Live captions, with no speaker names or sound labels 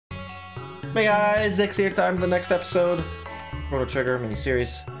Hey guys, Zix here. Time for the next episode. Chrono Trigger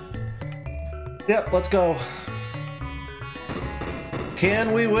miniseries. Yep, let's go.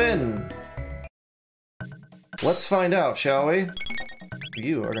 Can we win? Let's find out, shall we?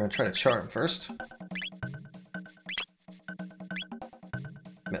 You are going to try to charm first.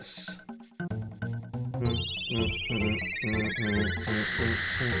 Miss.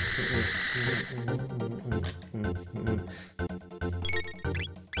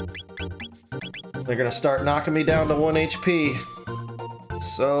 They're gonna start knocking me down to 1 HP.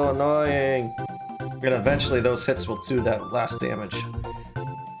 It's so annoying. Eventually those hits will do that last damage.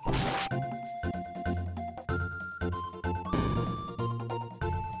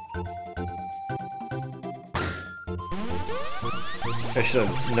 I should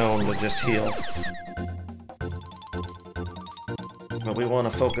have known to just heal. But we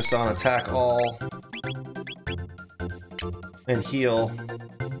want to focus on attack all and heal.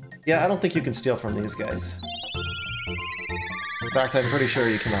 Yeah, I don't think you can steal from these guys. In fact, I'm pretty sure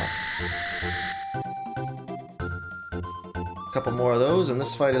you cannot. A couple more of those and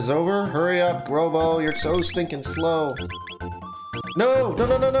this fight is over. Hurry up, Grobo, you're so stinking slow. No! No,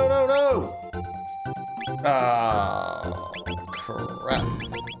 no, no, no, no, no! Oh, crap.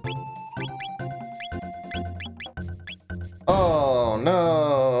 Oh,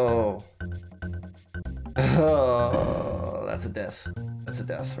 no! Oh, that's a death. That's a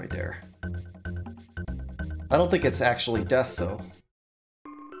death right there. I don't think it's actually death, though.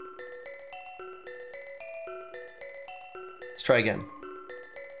 Let's try again.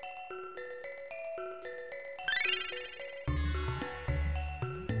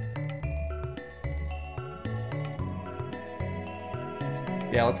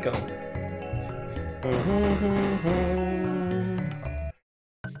 Yeah, let's go.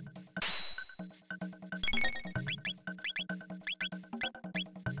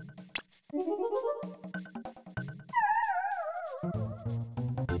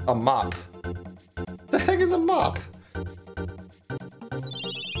 A mop. The heck is a mop? I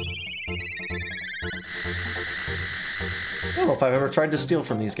don't know if I've ever tried to steal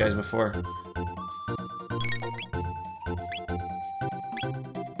from these guys before.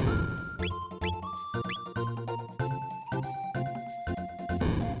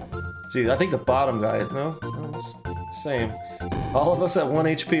 See, I think the bottom guy, no, it's the same. All of us at 1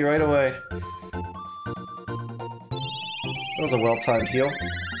 HP right away. That was a well-timed heal.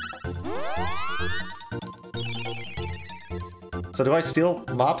 So do I steal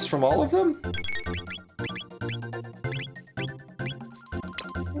mops from all of them?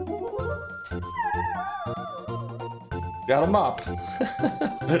 Got a mop.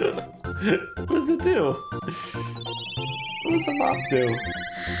 What does it do? What does the mop do?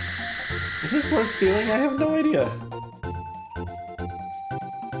 Is this worth stealing? I have no idea.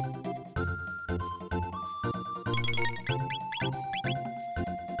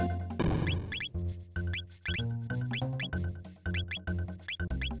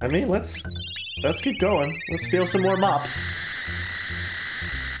 I mean, let's keep going. Let's steal some more mops.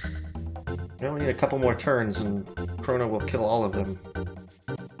 We only need a couple more turns and Crono will kill all of them.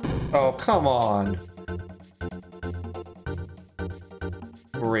 Oh, come on.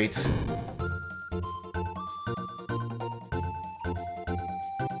 Great.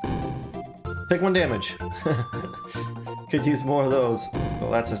 Take 1 damage. Could use more of those.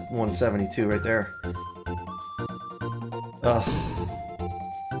 Well, that's a 172 right there. Ugh.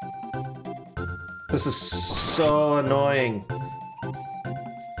 This is so annoying.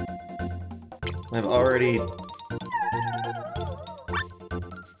 I've already...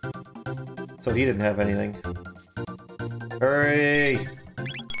 So he didn't have anything. Hurry!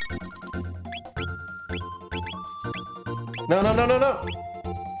 No, no, no, no, no!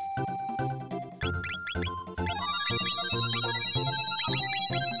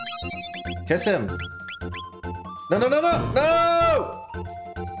 Kiss him! No, no, no, no! No!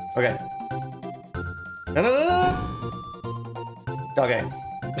 Okay. No, no, no, no! Okay.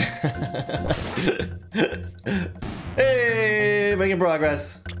 Hey! Making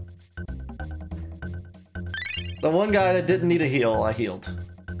progress. The one guy that didn't need a heal, I healed.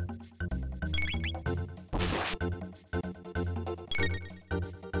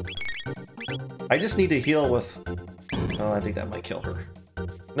 I just need to heal with... Oh, I think that might kill her.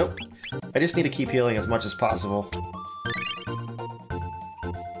 Nope. I just need to keep healing as much as possible.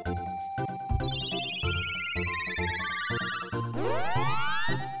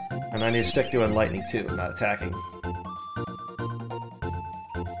 And I need to stick doing lightning too, not attacking.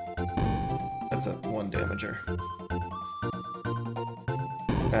 That's a 1 damager.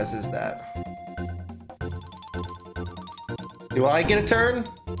 As is that. Do I get a turn?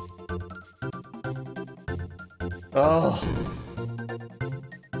 Oh.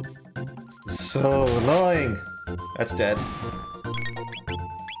 So annoying. That's dead.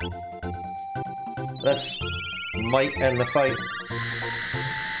 That's might end the fight.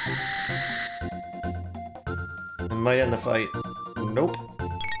 It might end the fight. Nope.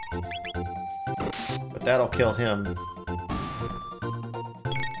 But that'll kill him.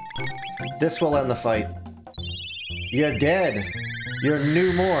 This will end the fight. You're dead. You're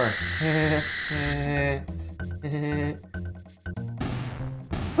new more.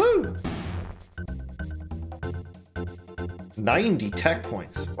 Woo! 90 tech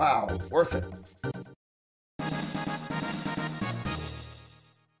points. Wow, worth it.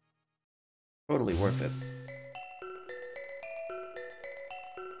 Totally worth it.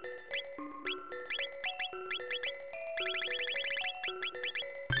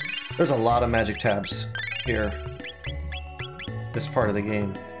 There's a lot of magic tabs here. This part of the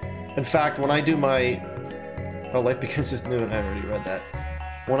game. In fact, when I do my... Oh, Life Begins with New, and I already read that.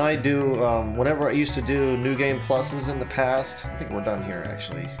 When I do, whenever I used to do New Game Pluses in the past, I think we're done here,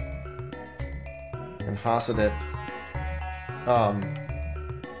 actually. And Hasidit.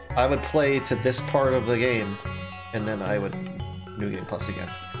 I would play to this part of the game, and then I would New Game Plus again.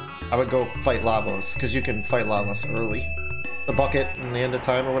 I would go fight Lavos, because you can fight Lavos early. The bucket in the end of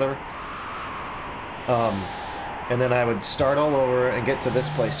time or whatever. And then I would start all over and get to this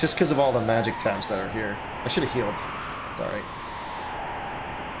place, just because of all the magic tabs that are here. I should have healed. It's alright.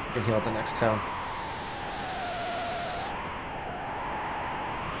 I can heal at the next town.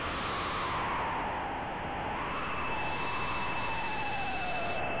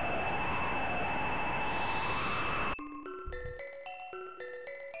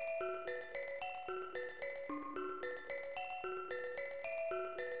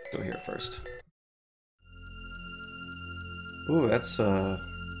 Go here first. Ooh, that's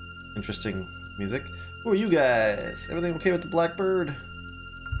interesting music. Who are you guys? Everything okay with the Blackbird?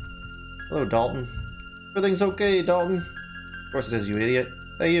 Hello, Dalton. Everything's okay, Dalton. Of course it is, you idiot.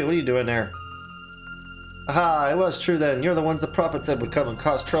 Hey, you, what are you doing there? Aha, it was true then. You're the ones the prophet said would come and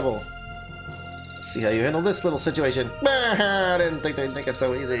cause trouble. Let's see how you handle this little situation. I didn't think they'd make it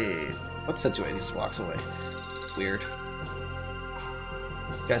so easy. What situation? He just walks away. Weird.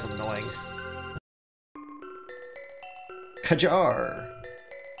 Guy's annoying. Kajar.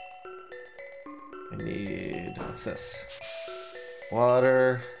 I need... what's this?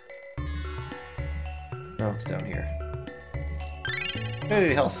 Water. No, it's down here.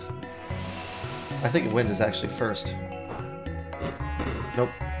 Hey, health. I think wind is actually first. Nope.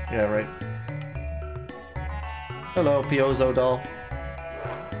 Yeah, right. Hello, Piozo doll.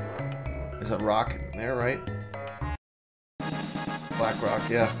 There's a rock in there, right? Black rock,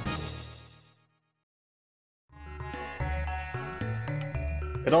 yeah.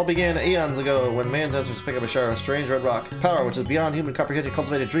 It all began eons ago when man's ancestors picked up a shard of strange red rock. Its power, which is beyond human comprehension,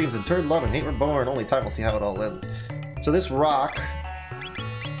 cultivated dreams and turned love and hate reborn. Only time will see how it all ends. So this rock...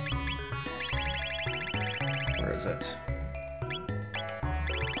 where is it?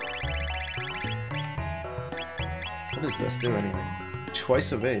 What does this do anyway?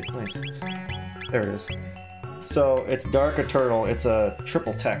 Twice evade. Nice. There it is. So it's Dark Eternal. It's a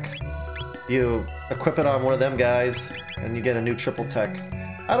triple tech. You equip it on one of them guys, and you get a new triple tech.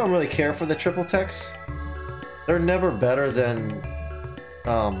 I don't really care for the triple techs. They're never better than...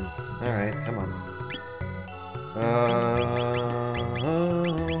 alright, come on.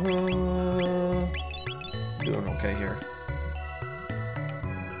 Doing okay here.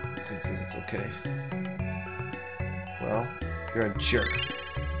 He says it's okay. Well, you're a jerk.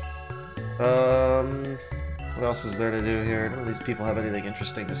 What else is there to do here? None of these people have anything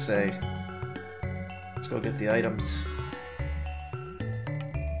interesting to say. Let's go get the items.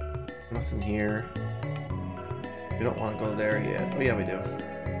 Nothing here. We don't want to go there yet. Oh yeah, we do.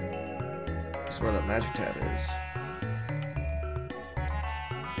 This is where that magic tab is.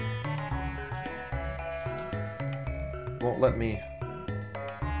 Won't let me...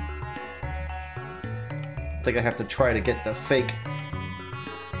 I think I have to try to get the fake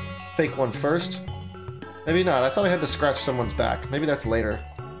one first. Maybe not. I thought I had to scratch someone's back. Maybe that's later.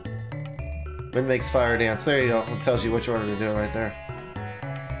 Wind makes fire dance. There you go. It tells you which order to do right there.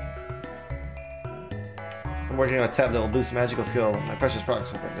 I'm working on a tab that will boost magical skill. My precious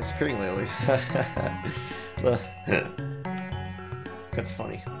products have been disappearing lately. That's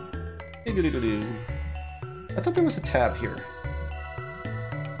funny. I thought there was a tab here.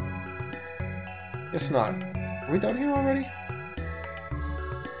 Guess not. Are we done here already?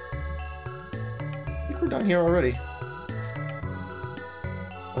 I think we're done here already.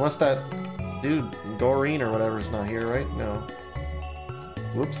 Unless that dude, Doreen or whatever, is not here, right? No.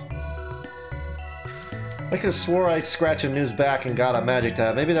 Whoops. I could have swore I scratched a news back and got a magic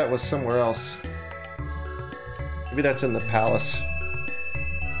tab. Maybe that was somewhere else. Maybe that's in the palace.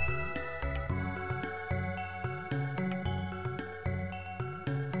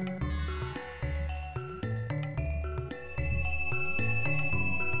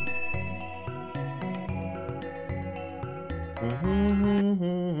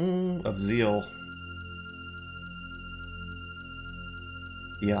 Of zeal.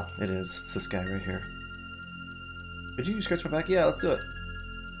 Yeah, it is. It's this guy right here. Could you scratch my back? Yeah, let's do it.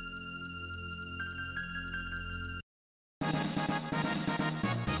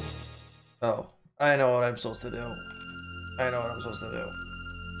 Oh, I know what I'm supposed to do. I know what I'm supposed to do.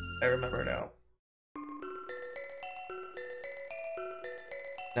 I remember now.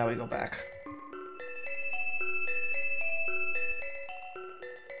 Now we go back.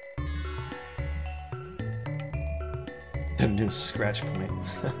 The new scratch point.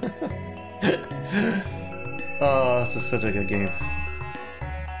 Oh, this is such a good game.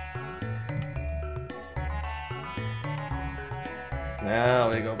 Now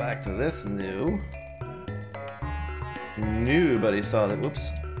we go back to this new. Nobody saw that.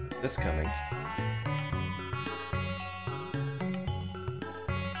 Whoops, this coming.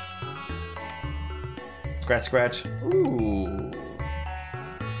 Scratch, scratch. Ooh.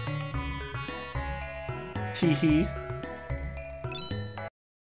 Tee-hee.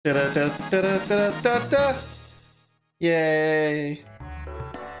 Da-da-da-da-da-da-da-da! Yay!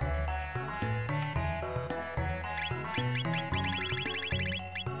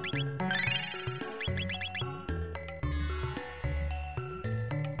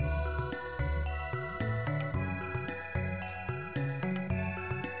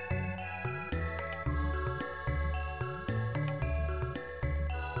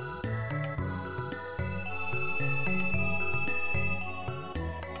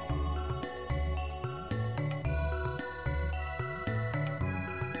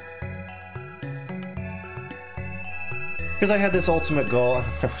 Because I had this ultimate goal.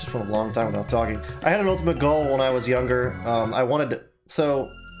 I was from a long time without talking. I had an ultimate goal when I was younger. I wanted to...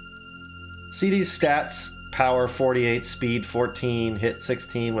 So, see these stats? Power 48, speed 14, hit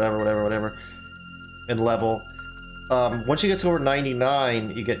 16, whatever. And level. Once you get to over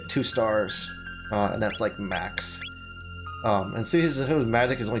 99, you get 2 stars. And that's like max. And see his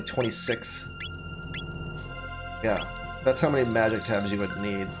magic is only 26. Yeah. That's how many magic tabs you would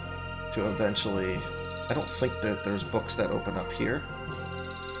need to eventually... I don't think that there's books that open up here.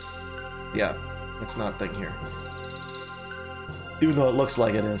 Yeah, it's not a thing here. Even though it looks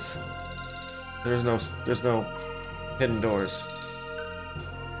like it is. There's no hidden doors.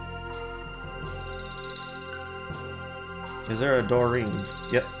 Is there a Doreen?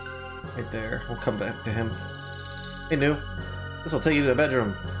 Yep. Right there. We'll come back to him. Hey, New. This will take you to the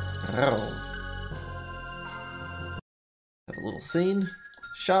bedroom. Oh. Have a little scene.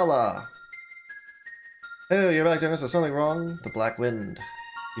 Shala! Oh, you're back there. Is there something wrong? The black wind.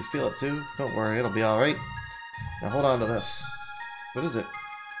 You feel it too? Don't worry, it'll be alright. Now hold on to this. What is it?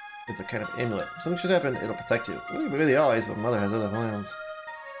 It's a kind of amulet. If something should happen, it'll protect you. Really always, but Mother has other plans.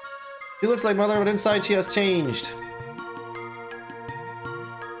 She looks like Mother, but inside she has changed.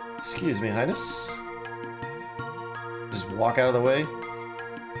 Excuse me, Highness. Just walk out of the way.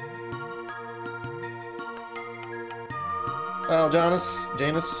 Well, Janus,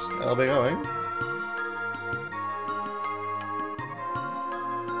 I'll be going.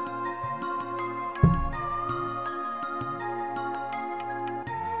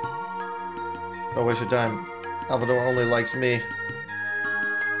 Don't waste your time. Alvador only likes me.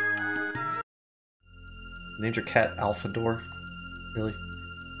 Named your cat Alphador? Really?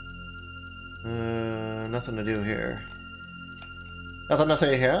 Nothing to do here. Nothing to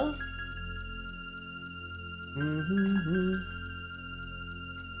say here?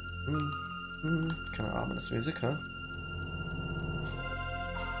 Kind of ominous music, huh?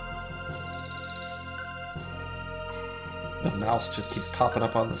 The mouse just keeps popping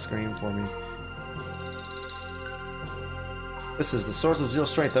up on the screen for me. This is the source of Zeal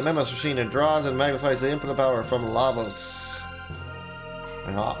strength. The Memo's machine, it draws and magnifies the infinite power from Lavos.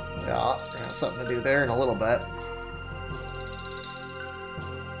 Yeah, we're gonna have something to do there in a little bit.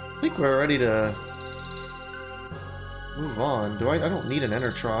 I think we're ready to move on. I don't need an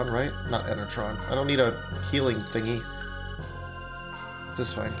Enertron, right? Not Enertron. I don't need a healing thingy.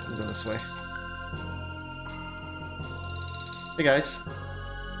 This way. We'll go this way. Hey guys.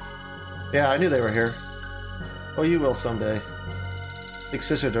 Yeah, I knew they were here. Oh, you will someday. Big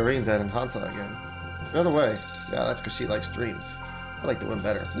sister Doreen's at Hansa again. Another way. Yeah, that's because she likes dreams. I like the one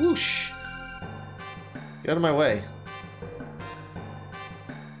better. Whoosh! Get out of my way.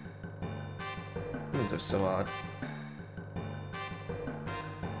 Humans are so odd.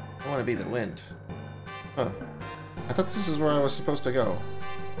 I want to be the wind. Huh. I thought this is where I was supposed to go.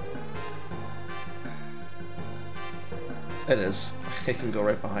 It is. I can go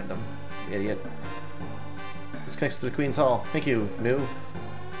right behind them. Idiot. This connects to the Queen's Hall. Thank you, New.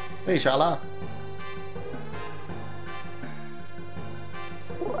 Hey, Shala.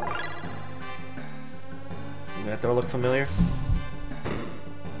 That door look familiar?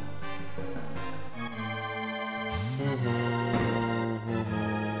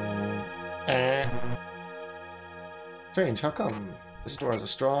 Strange, how come? This door has a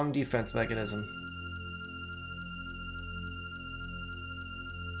strong defense mechanism.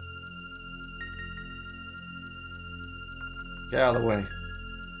 Get out of the way.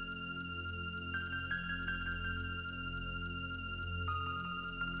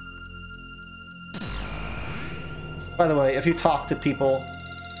 By the way, if you talk to people,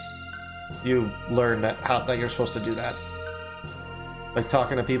 you learn that you're supposed to do that. Like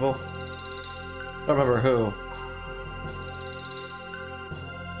talking to people. I don't remember who.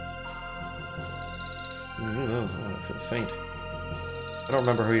 I feel faint. I don't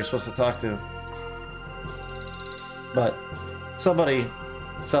remember who you're supposed to talk to. But somebody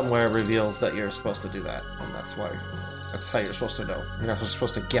somewhere reveals that you're supposed to do that, and that's how you're supposed to know. You're not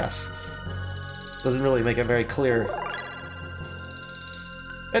supposed to guess. Doesn't really make it very clear.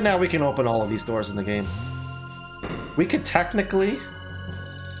 And now we can open all of these doors in the game. We could technically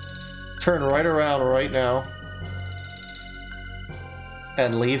turn right around right now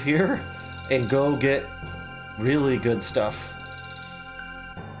and leave here and go get really good stuff.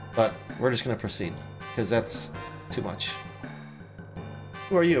 But we're just gonna proceed, because that's too much.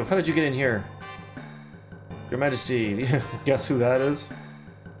 Who are you? How did you get in here? Your Majesty, guess who that is?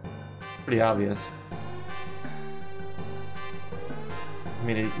 Pretty obvious. I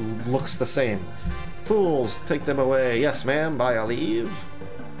mean, it looks the same. Fools, take them away. Yes, ma'am, by a leave.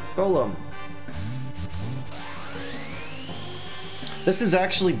 Golem. This is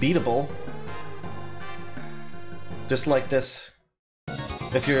actually beatable. Just like this.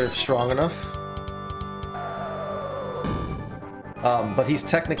 If you're strong enough. But he's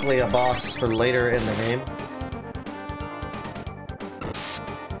technically a boss for later in the game.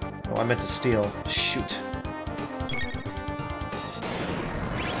 Oh, I meant to steal. Shoot.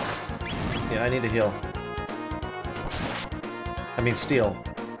 Yeah, I need to heal. I mean steal.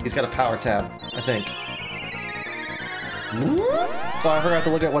 He's got a power tab, I think. Oh, I forgot to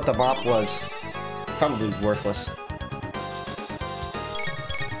look at what the mop was. Probably worthless.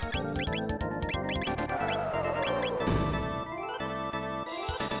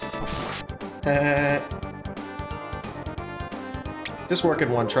 Just work in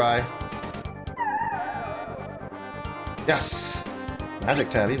one try. Yes! Magic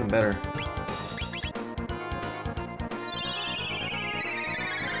tab, even better.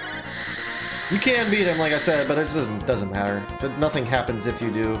 You can beat him, like I said, but it just doesn't matter. But nothing happens if you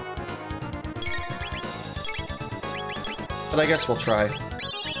do. But I guess we'll try.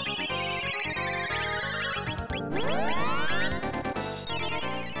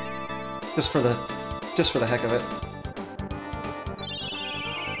 Just for the heck of it.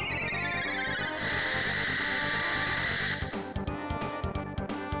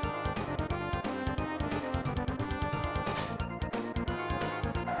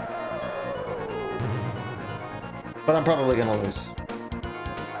 But I'm probably gonna lose.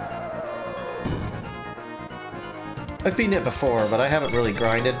 I've beaten it before, but I haven't really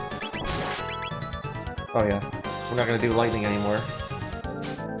grinded. Oh yeah, we're not gonna do lightning anymore.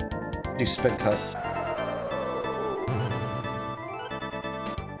 Do spin cut.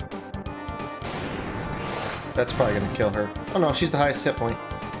 That's probably gonna kill her. Oh no, she's the highest hit point.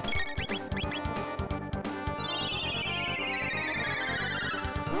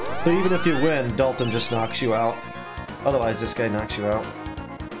 But even if you win, Dalton just knocks you out. Otherwise, this guy knocks you out.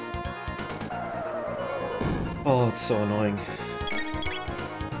 Oh, it's so annoying.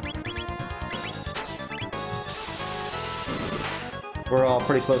 We're all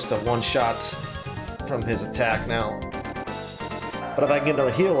pretty close to one-shots from his attack now. But if I can get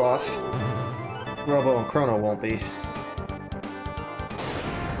another heal off, Robo and Chrono won't be.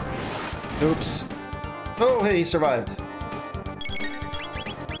 Oops. Oh, hey, he survived.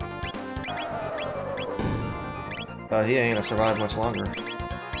 He ain't gonna survive much longer.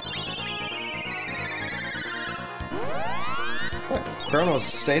 What? Chrono's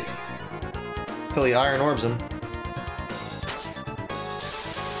safe. Till he iron orbs him.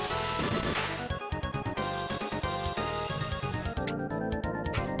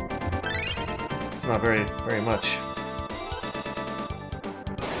 It's not very much.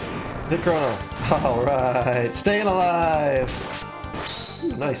 Hit Chrono. Alright. Staying alive.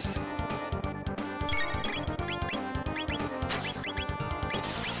 Ooh, nice.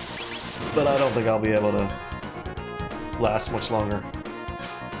 But I don't think I'll be able to last much longer.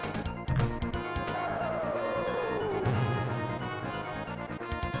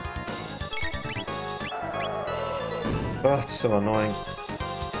 Oh, it's so annoying.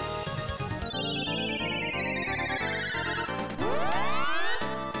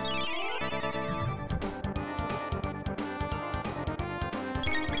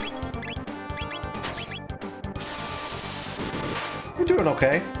 We're doing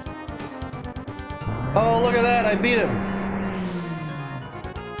okay. Oh, look at that! I beat him!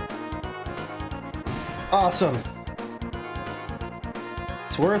 Awesome!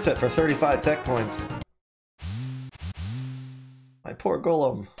 It's worth it for 35 tech points. My poor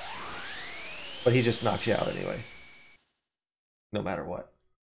Golem. But he just knocks you out anyway. No matter what.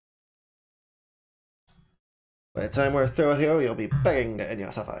 By the time we're through with you, you'll be begging to end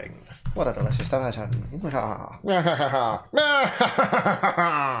your suffering. What a delicious diversion.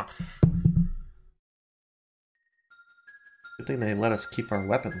 Good thing they let us keep our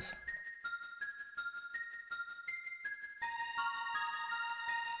weapons.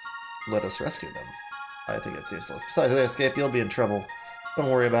 Let us rescue them. I think it's useless. Besides, if they escape, you'll be in trouble. Don't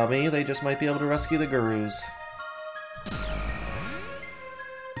worry about me, they just might be able to rescue the gurus.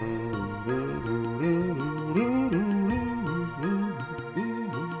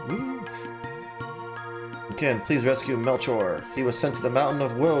 Ken, please rescue Melchor. He was sent to the Mountain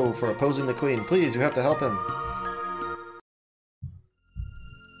of Woe for opposing the Queen. Please, you have to help him.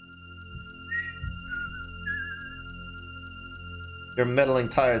 Your meddling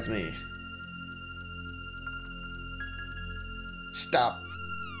tires me. Stop.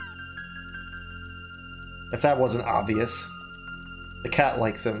 If that wasn't obvious. The cat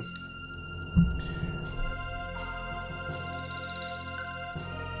likes him.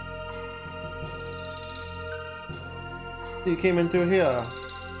 You came in through here.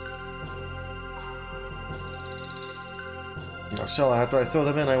 Oh, so after I throw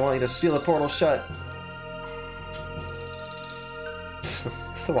them in, I want you to seal the portal shut. It's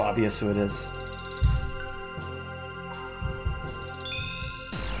so obvious who it is.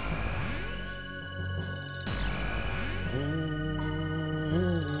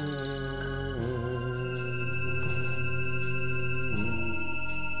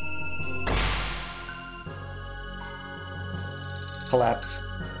 Collapse.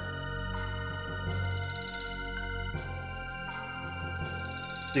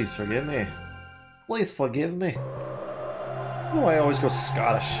 Please forgive me. Please forgive me. Why do I always go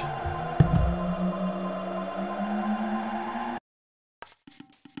Scottish?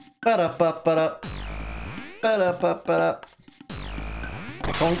 Ba-da-ba-ba-da. Ba-da-ba-ba-da.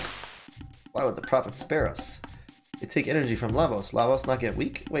 Bonk. Why would the prophet spare us? They take energy from Lavos. Lavos not get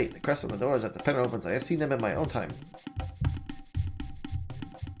weak? Wait, the crest on the door is at the pen opens. I have seen them in my own time.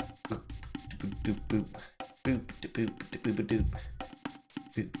 Boop boop boop boop boop boop boop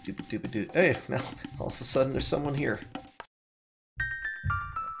boop boop boop boop. Hey, now all of a sudden there's someone here.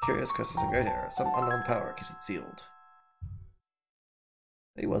 Curious crystals and great hair. Some unknown power keeps it sealed.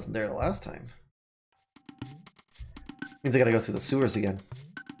 He wasn't there the last time. Means I gotta go through the sewers again.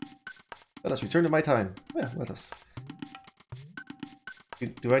 Let us return to my time. Yeah, let us.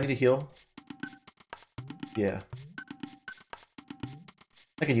 Do I need to heal? Yeah.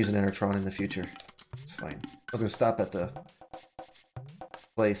 I can use an Enertron in the future. It's fine. I was gonna stop at the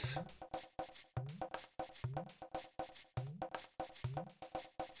place.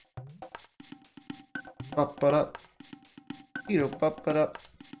 Up, up. Up, up.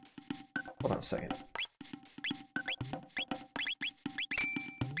 Hold on a second.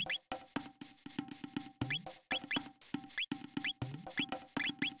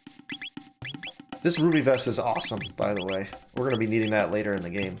 This ruby vest is awesome, by the way. We're going to be needing that later in the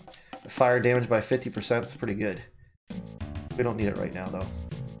game. Fire damage by 50% is pretty good. We don't need it right now, though.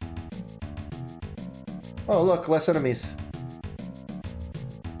 Oh, look, less enemies.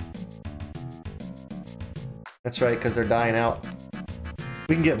 That's right, because they're dying out.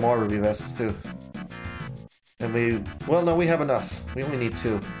 We can get more ruby vests, too. And we... Well, no, we have enough. We only need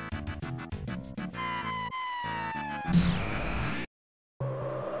 2.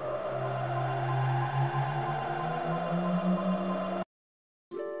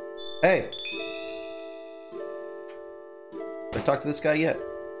 Hey! Did I talk to this guy yet?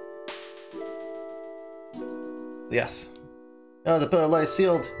 Yes. Oh, the pillar lies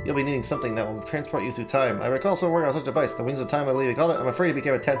sealed. You'll be needing something that will transport you through time. I recall someone working on such a device. The Wings of Time, I believe you called it. I'm afraid it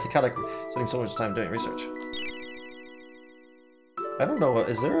became a tad psychotic, spending so much time doing research. I don't know,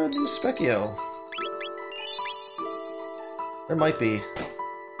 is there a new Specchio? There might be.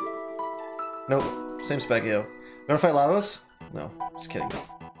 Nope, same Specchio. You wanna fight Lavos? No, just kidding.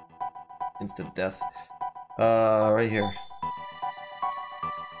 Instant death. Right here.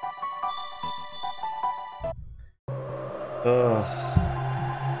 Ugh.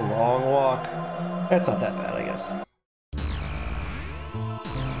 It's a long walk. That's not that bad, I guess.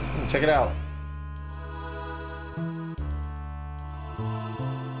 Check it out.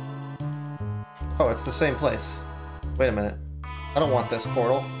 Oh, it's the same place. Wait a minute. I don't want this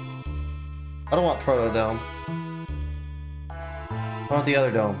portal. I don't want Proto Dome. I want the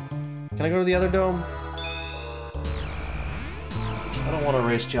other dome. Can I go to the other dome? I don't want to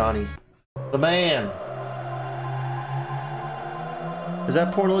race Johnny. The man! Is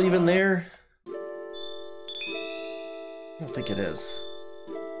that portal even there? I don't think it is.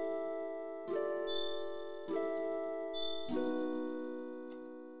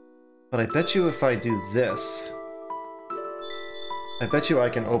 But I bet you if I do this, I bet you I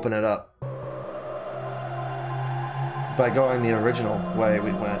can open it up. By going the original way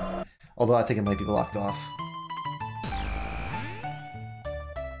we went. Although I think it might be blocked off.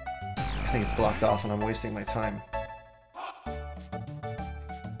 I think it's blocked off and I'm wasting my time.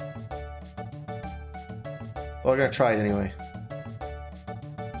 Well, we're gonna try it anyway.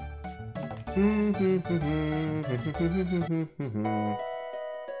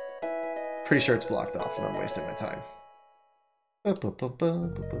 Pretty sure it's blocked off and I'm wasting my time. Don't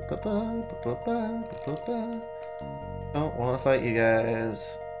want to fight you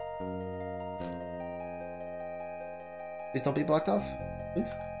guys. Please don't be blocked off. Please.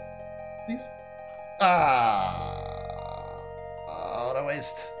 Please. Ah! Oh, what a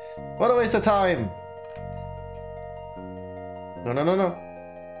waste. What a waste of time. No, no, no, no.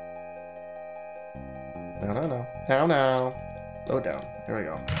 No, no, no. Now, now. Slow down. Here we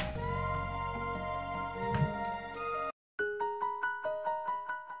go.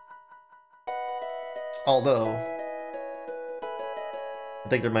 Although, I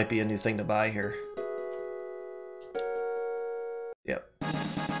think there might be a new thing to buy here. Yep.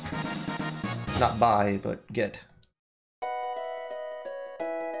 Not buy, but get.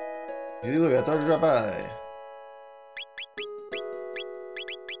 See, look, it's already dropped by.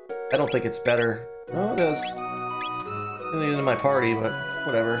 I don't think it's better. Oh, it is. I didn't need it in my party, but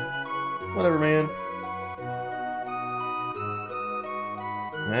whatever. Whatever, man.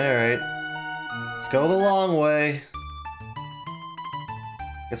 Alright. Let's go the long way.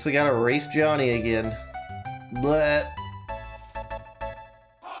 Guess we gotta race Johnny again. Bleh.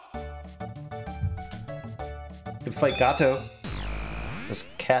 Could fight Gato. That's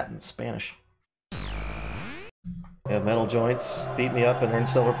cat in Spanish. Yeah, metal joints. Beat me up and earn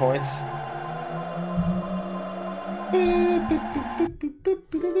silver points.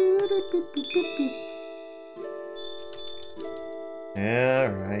 Yeah,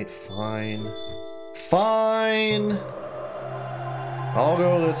 right, fine. Fine! I'll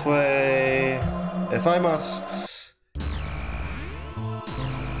go this way, if I must.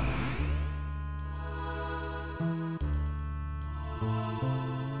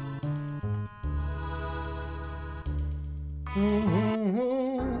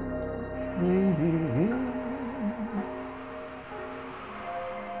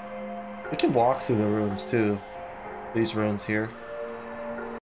 We can walk through the ruins too. These ruins here.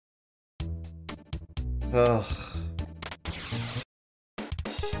 Ugh.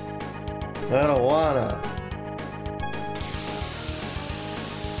 I don't wanna.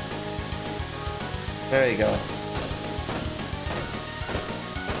 There you go.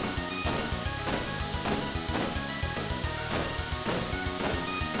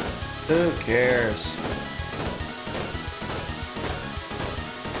 Who cares?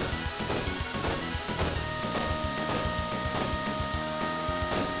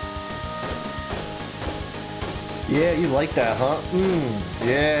 Yeah, you like that, huh?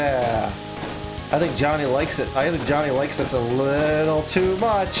 Yeah. I think Johnny likes it. I think Johnny likes this a little too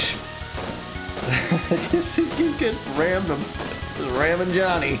much. You see, you get rammed him. Just ramming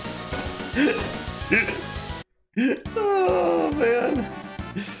Johnny. Oh, man.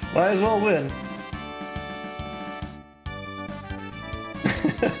 Might as well win.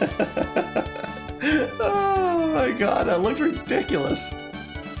 Oh, my God. That looked ridiculous.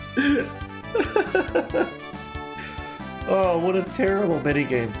 Oh, what a terrible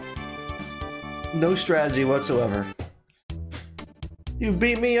minigame. No strategy whatsoever. You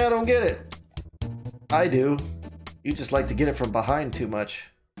beat me, I don't get it. I do. You just like to get it from behind too much.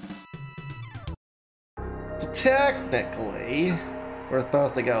 Technically, we're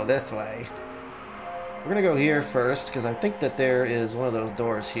supposed to go this way. We're gonna go here first, because I think that there is one of those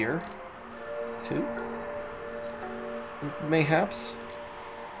doors here. Two? Mayhaps?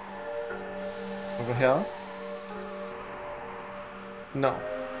 Over here? No.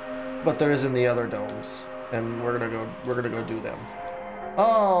 But there is in the other domes. And we're gonna go do them.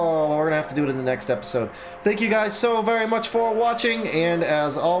 Oh, well, we're gonna have to do it in the next episode. Thank you guys so very much for watching, and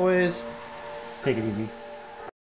as always, take it easy.